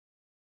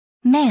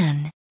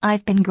Man,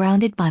 I've been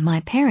grounded by my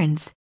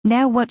parents,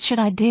 now what should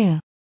I do?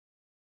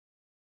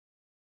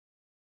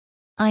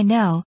 I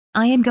know,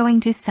 I am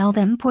going to sell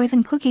them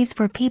poison cookies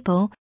for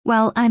people,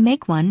 while I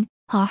make one,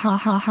 ha ha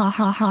ha ha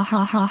ha ha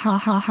ha ha ha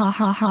ha ha ha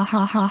ha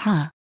ha ha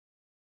ha.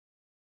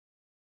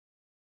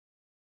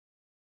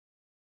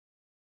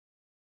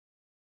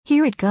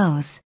 Here it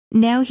goes.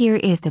 Now here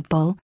is the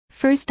bowl.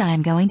 First I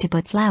am going to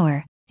put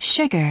flour,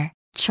 sugar,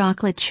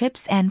 chocolate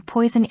chips and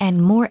poison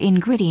and more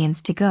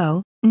ingredients to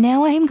go.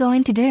 Now I am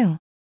going to do.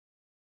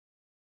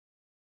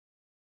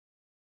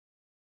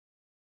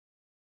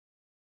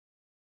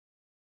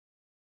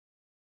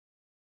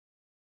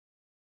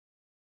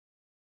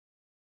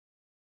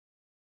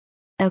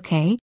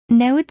 Okay,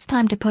 now it's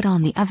time to put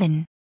on the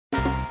oven.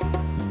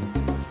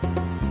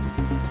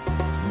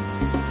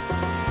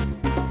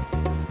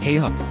 Hey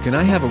up, can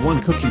I have a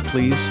one cookie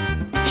please?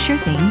 Sure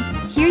thing,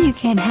 here you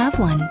can have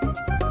one.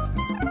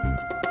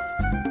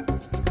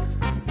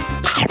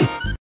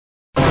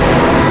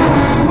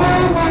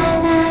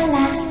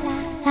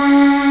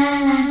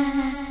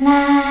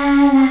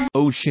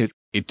 Oh shit,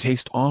 it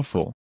tastes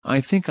awful.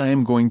 I think I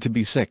am going to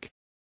be sick.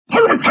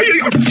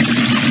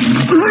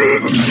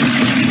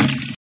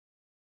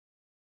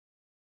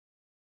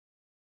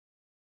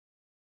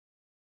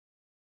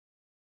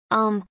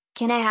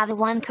 Can I have a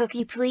one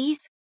cookie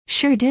please?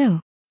 Sure do.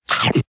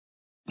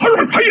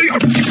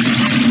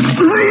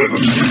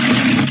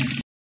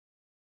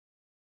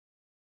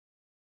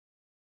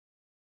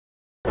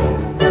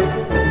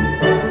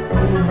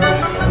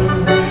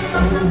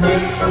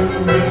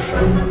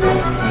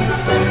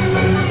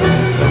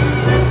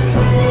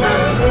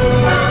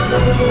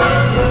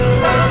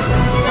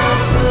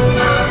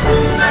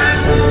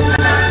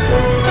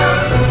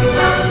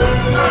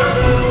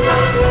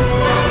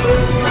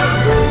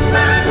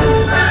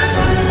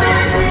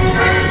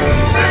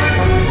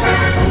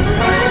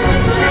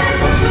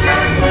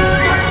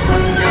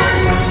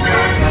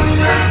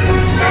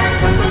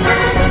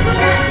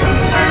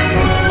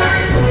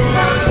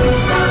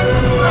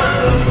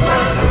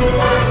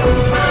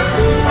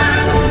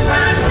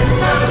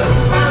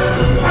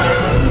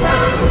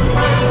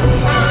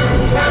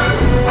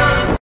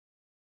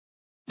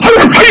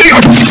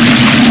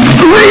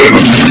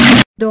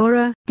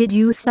 Dora, did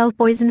you sell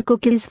poison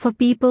cookies for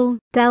people?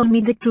 Tell me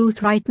the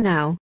truth right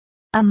now.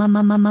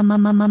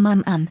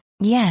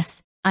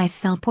 Yes, I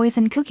sell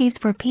poison cookies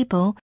for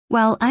people,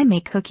 while I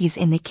make cookies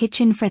in the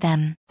kitchen for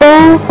them.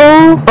 Dora,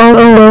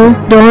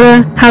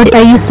 how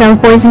dare you sell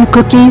poison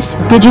cookies?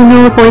 Did you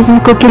know poison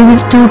cookies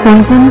is too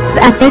poison?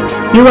 That's it,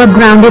 you are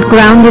grounded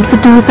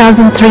for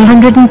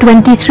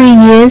 2,323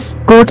 years.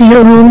 Go to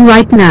your room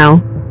right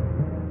now.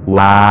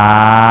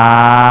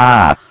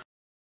 Wow.